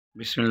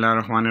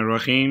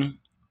बिस्मिल्लाहिर्रहमानिर्रहीम।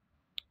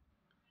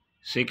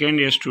 Second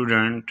year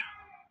student,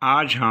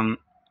 आज हम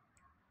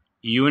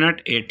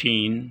unit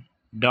 18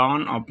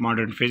 don of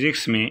modern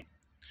physics में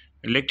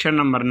लेक्चर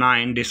नंबर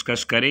 9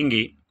 डिस्कस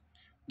करेंगे,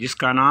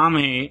 जिसका नाम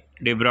है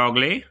de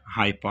Broglie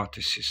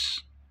हाइपोथेसिस।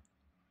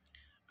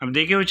 अब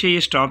देखिए बच्चे,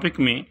 इस टॉपिक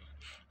में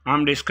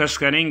हम डिस्कस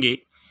करेंगे,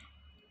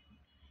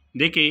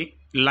 देखिए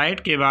लाइट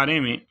के बारे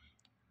में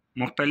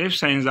मुख्तलिफ़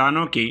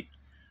साइंसदानों के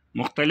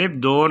मुख्तलिफ़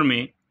दौर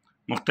में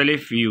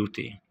मुख्तलिफ़ व्यू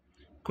थे।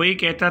 कोई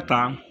कहता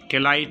था कि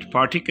लाइट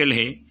पार्टिकल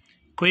है,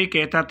 कोई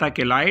कहता था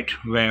कि लाइट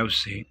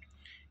वेव्स है।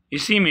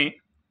 इसी में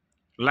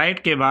लाइट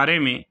के बारे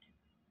में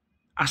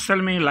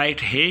असल में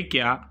लाइट है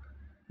क्या,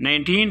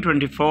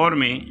 1924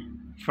 में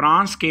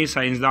फ्रांस के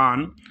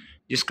साइंसदान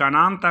जिसका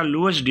नाम था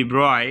लुईस डी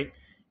ब्रॉय,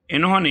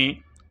 इन्होंने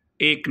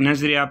एक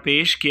नज़रिया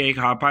पेश किया, एक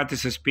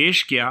हाइपोथेसिस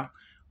पेश किया।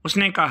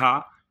 उसने कहा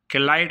कि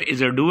light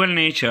is a dual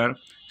nature,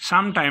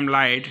 some time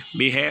light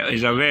behave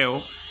as a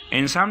wave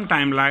and some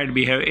time light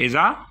behave as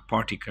a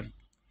particle.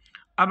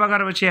 अब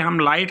अगर बच्चे हम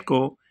लाइट को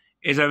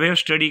एज अ वेव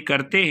स्टडी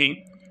करते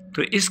हैं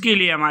तो इसके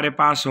लिए हमारे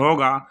पास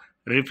होगा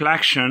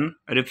reflection,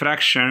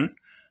 refraction,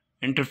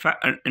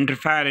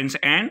 interference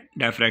and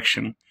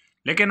diffraction.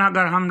 लेकिन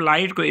अगर हम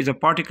लाइट को एज अ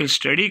पार्टिकल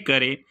स्टडी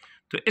करें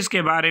तो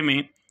इसके बारे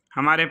में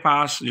हमारे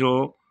पास जो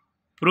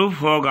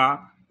प्रूफ होगा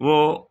वो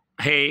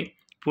है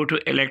photo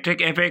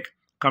electric effect,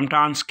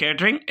 कम्पटान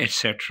scattering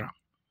etcetera.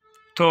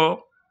 तो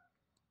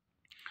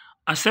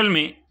असल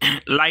में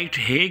लाइट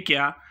है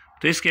क्या,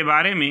 तो इसके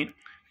बारे में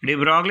डी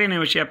ब्रॉगली ने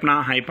बच्चे अपना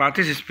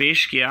हाइपोथेसिस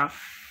पेश किया।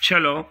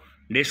 चलो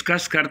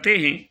डिस्कस करते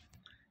हैं।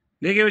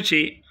 देखिए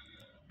बच्चे,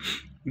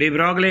 de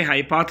Broglie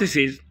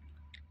hypothesis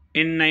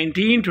in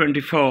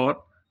 1924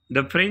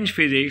 the French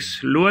physics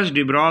Lewis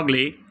de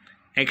Broglie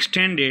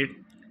extended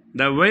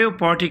the wave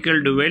particle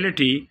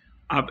duality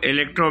of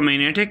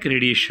electromagnetic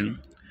radiation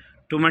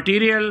to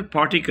material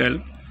particle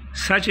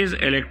such as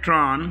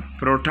electron,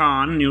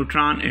 proton,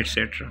 neutron,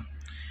 etc.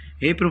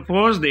 He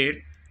proposed that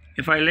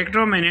if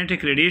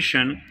electromagnetic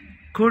radiation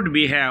could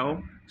behave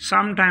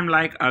sometime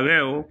like a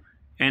wave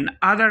and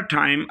other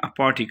time a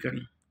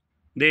particle,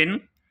 then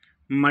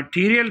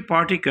material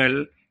particle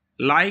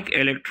like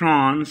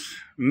electrons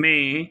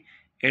may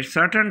at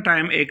certain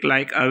time act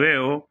like a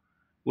wave,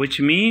 which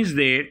means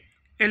that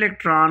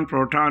electron,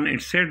 proton,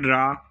 etc.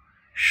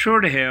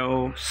 should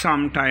have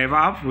some type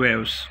of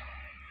waves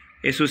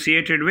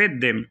associated with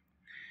them.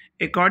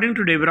 According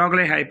to de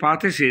Broglie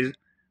hypothesis,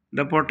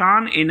 the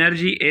proton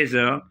energy is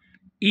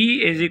E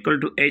is equal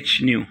to h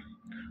nu.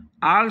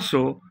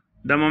 Also,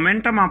 the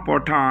momentum of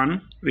proton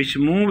which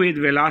move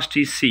with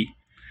velocity c.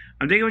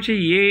 अब देखिए बच्चे,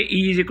 ये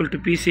E is equal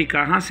to pc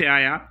कहाँ से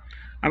आया?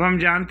 अब हम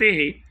जानते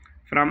हैं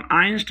from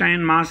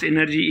Einstein mass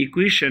energy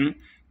equation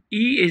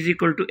E is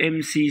equal to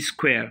mc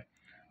square.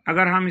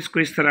 अगर हम इसको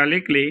इस तरह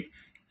लिख ले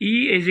E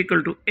is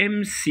equal to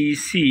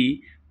mcc,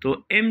 तो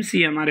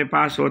mc हमारे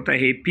पास होता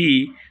है p,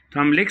 तो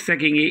हम लिख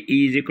सकेंगे E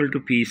is equal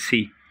to pc।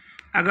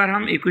 अगर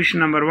हम इक्वेशन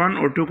नंबर 1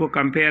 और 2 को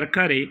कंपेयर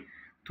करें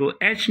तो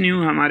h न्यू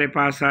हमारे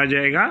पास आ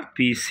जाएगा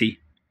pc।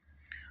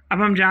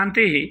 अब हम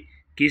जानते हैं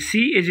कि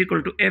c is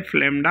equal to f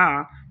lambda,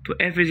 तो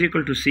f is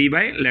equal to c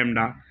by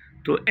lambda,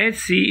 तो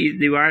hc is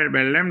divided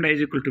by lambda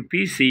is equal to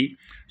pc,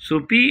 so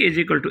p is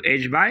equal to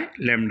h by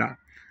lambda.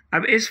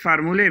 अब इस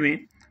फार्मूले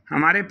में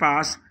हमारे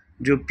पास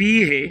जो p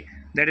है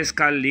that is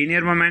called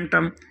linear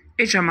momentum,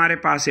 h हमारे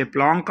पास है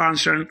प्लॉन्क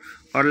कांस्टेंट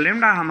और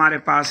लैम्डा हमारे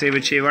पास है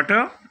बच्चे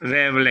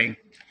वेवलेंथ।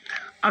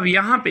 अब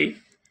यहाँ पे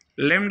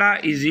lambda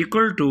is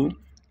equal to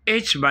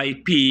h by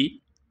p,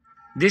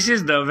 this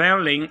is the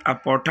wavelength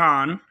of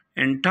proton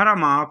in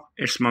term of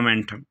its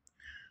momentum,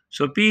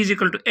 so p is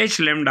equal to h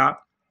lambda.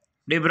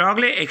 De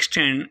Broglie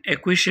extend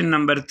equation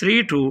number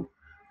 3 to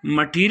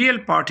material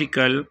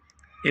particle.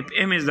 If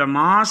m is the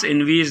mass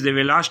and v is the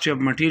velocity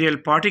of material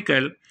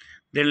particle,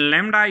 then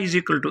lambda is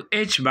equal to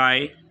h by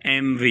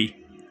mv,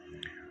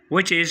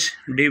 which is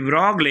de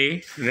Broglie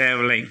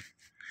wavelength.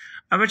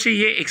 अब अच्छा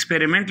ये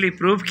experimentally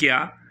prove किया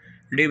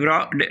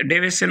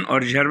deviation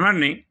और Germer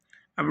ने।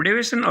 अब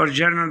deviation और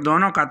Germer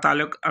दोनों का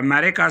ताल्लुक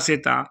अमेरिका से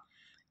था।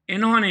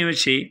 इन्होंने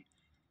बच्चे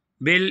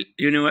बेल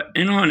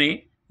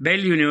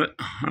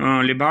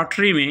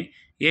लेबॉर्ट्री में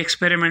ये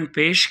एक्सपेरिमेंट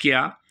पेश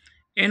किया।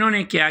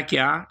 इन्होंने क्या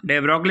किया, डे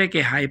ब्रॉगले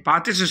के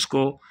हाइपोथेसिस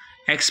को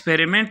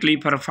एक्सपेरिमेंटली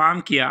परफॉर्म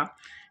किया।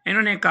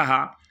 इन्होंने कहा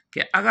कि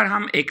अगर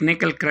हम एक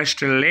निकल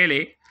क्रिस्टल ले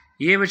ले,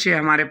 ये बच्चे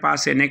हमारे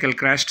पास है निकल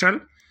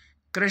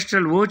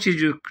क्रिस्टल वो चीज़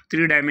जो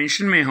 3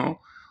 डायमेंशन में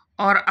हो,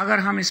 और अगर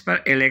हम इस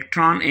पर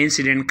इलेक्ट्रॉन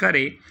इंसिडेंट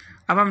करें,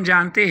 अब हम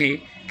जानते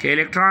हैं कि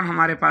इलेक्ट्रॉन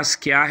हमारे पास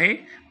क्या है,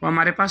 वो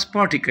हमारे पास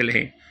पार्टिकल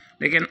है,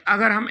 लेकिन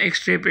अगर हम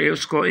एक्स-रे पे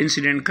उसको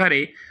इंसिडेंट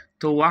करें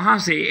तो वहाँ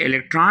से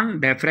इलेक्ट्रॉन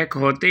डिफ्रैक्ट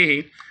होते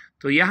हैं।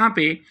 तो यहाँ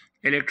पे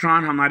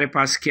इलेक्ट्रॉन हमारे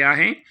पास क्या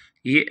है,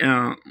 ये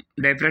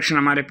डिफ्रैक्शन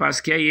हमारे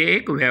पास क्या है, ये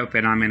एक वेव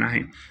फिनोमेना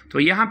है। तो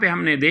यहाँ पे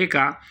हमने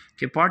देखा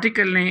कि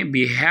पार्टिकल ने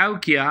बिहेव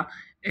किया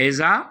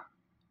एज अ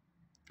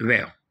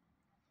वेव।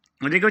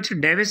 देखो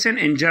deviation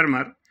and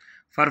Germer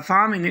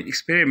perform in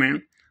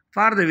experiment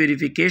for the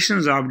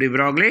verifications of de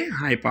Broglie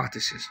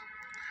hypothesis.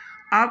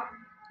 अब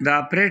the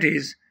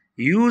apparatus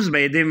used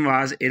by them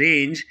was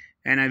arranged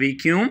in a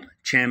vacuum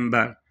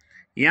chamber.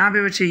 यहाँ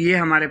पे बच्चे ये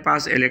हमारे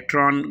पास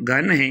इलेक्ट्रॉन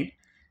गन है,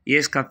 ये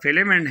इसका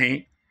फिलामेंट है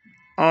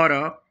और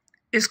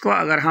इसको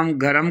अगर हम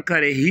गर्म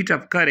करें, हीट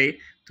अप करें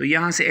तो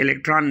यहाँ से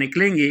इलेक्ट्रॉन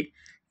निकलेंगे।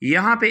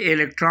 यहाँ पे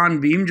इलेक्ट्रॉन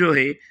बीम जो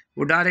है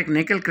वो डायरेक्ट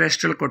निकल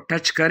क्रिस्टल को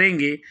टच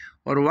करेंगे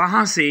और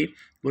वहाँ से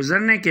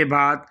गुजरने के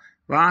बाद,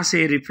 वहाँ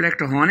से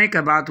रिफ्लेक्ट होने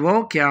के बाद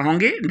वो क्या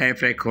होंगे,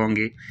 डायफ्रैक्ट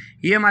होंगे।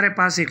 ये हमारे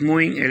पास एक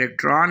मूविंग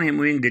इलेक्ट्रॉन है,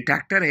 मूविंग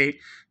डिटेक्टर है,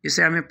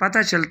 जिससे हमें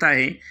पता चलता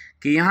है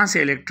कि यहाँ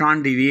से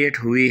इलेक्ट्रॉन डिविएट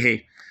हुई है।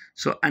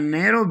 सो a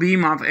narrow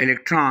beam of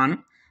electron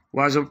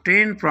was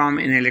obtained from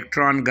an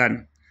electron gun.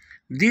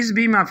 This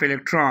beam of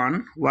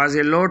electron was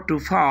allowed to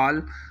fall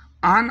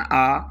on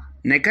a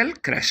nickel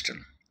crystal.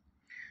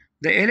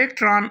 The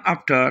electron,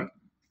 after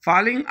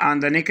falling on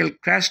the nickel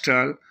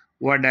crystal,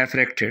 were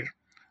diffracted,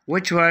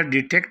 which were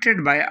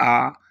detected by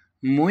a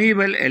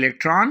movable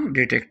electron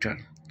detector.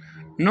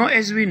 Now,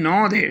 as we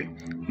know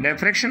that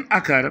diffraction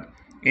occurs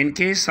in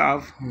case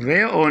of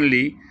wave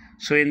only,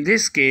 so in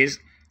this case,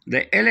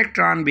 the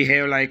electron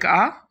behave like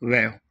a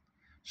wave.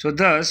 So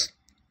thus,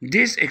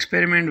 this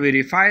experiment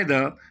verify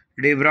the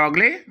de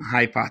Broglie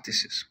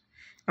hypothesis.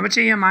 अब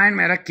बच्चे ये mind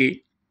में रख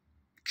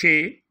के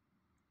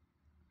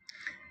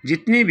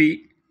जितनी भी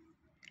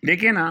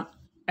देखिए ना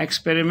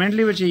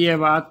एक्सपेरिमेंटली बच्चे ये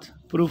बात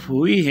प्रूफ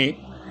हुई है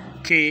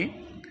कि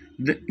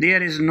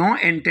there is no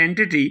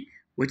entity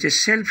which is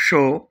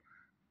self-show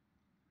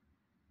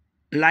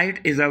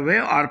light is a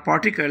wave or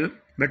particle,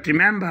 but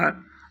remember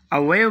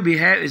a wave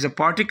behave as a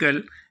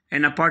particle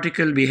and a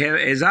particle behave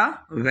as a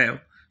wave.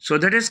 So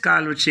that is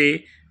called which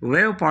a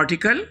wave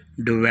particle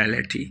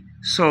duality.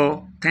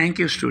 So thank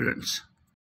you students.